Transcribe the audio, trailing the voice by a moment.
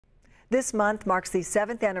This month marks the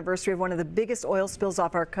 7th anniversary of one of the biggest oil spills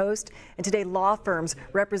off our coast, and today law firms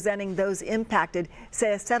representing those impacted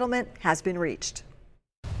say a settlement has been reached.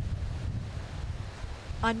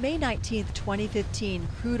 On May 19, 2015,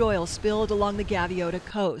 crude oil spilled along the Gaviota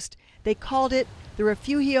coast. They called it the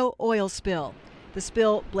Refugio oil spill. The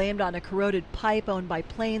spill, blamed on a corroded pipe owned by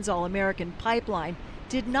Plains All American Pipeline,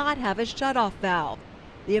 did not have a shutoff valve.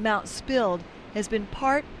 The amount spilled has been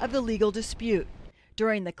part of the legal dispute.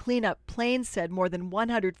 During the cleanup, Plains said more than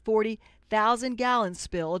 140,000 gallons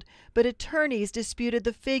spilled, but attorneys disputed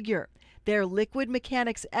the figure. Their liquid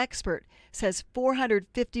mechanics expert says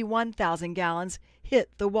 451,000 gallons hit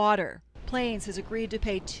the water. Plains has agreed to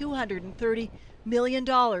pay $230 million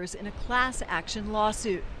in a class action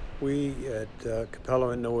lawsuit. We at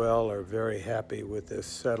Capello and Noel are very happy with this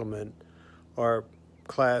settlement. Our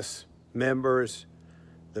class members,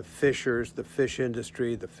 the fishers, the fish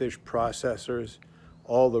industry, the fish processors,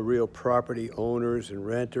 all the real property owners and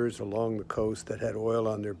renters along the coast that had oil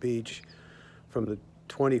on their beach from the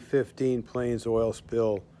 2015 Plains oil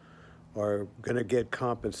spill are going to get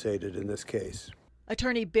compensated in this case.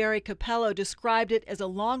 Attorney Barry Capello described it as a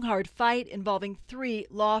long, hard fight involving 3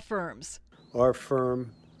 law firms. Our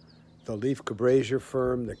firm, the Leif Cabrazier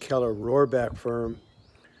firm, the Keller Rohrbach firm,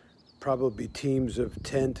 probably teams of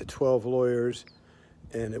 10 to 12 lawyers,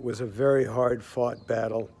 and it was a very hard-fought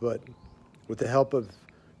battle, but with the help of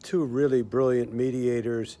 2 really brilliant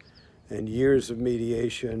mediators and years of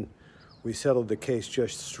mediation, we settled the case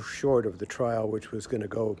just short of the trial, which was going to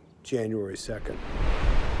go January 2nd.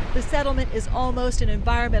 The settlement is almost an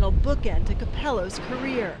environmental bookend to Capello's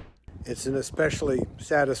career. It's an especially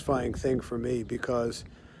satisfying thing for me because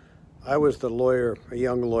I was the lawyer, a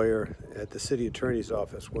young lawyer, at the city attorney's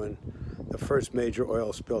office when the first major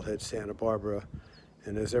oil spill hit Santa Barbara.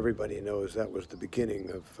 And as everybody knows, that was the beginning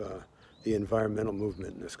of the environmental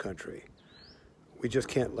movement in this country. We just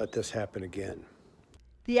can't let this happen again.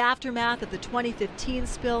 The aftermath of the 2015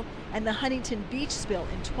 spill and the Huntington Beach spill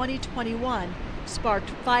in 2021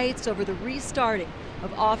 sparked fights over the restarting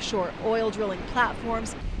of offshore oil drilling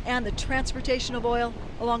platforms and the transportation of oil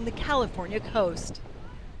along the California coast.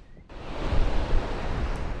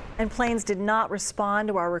 And Plains did not respond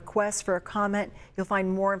to our request for a comment. You'll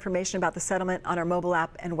find more information about the settlement on our mobile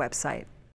app and website.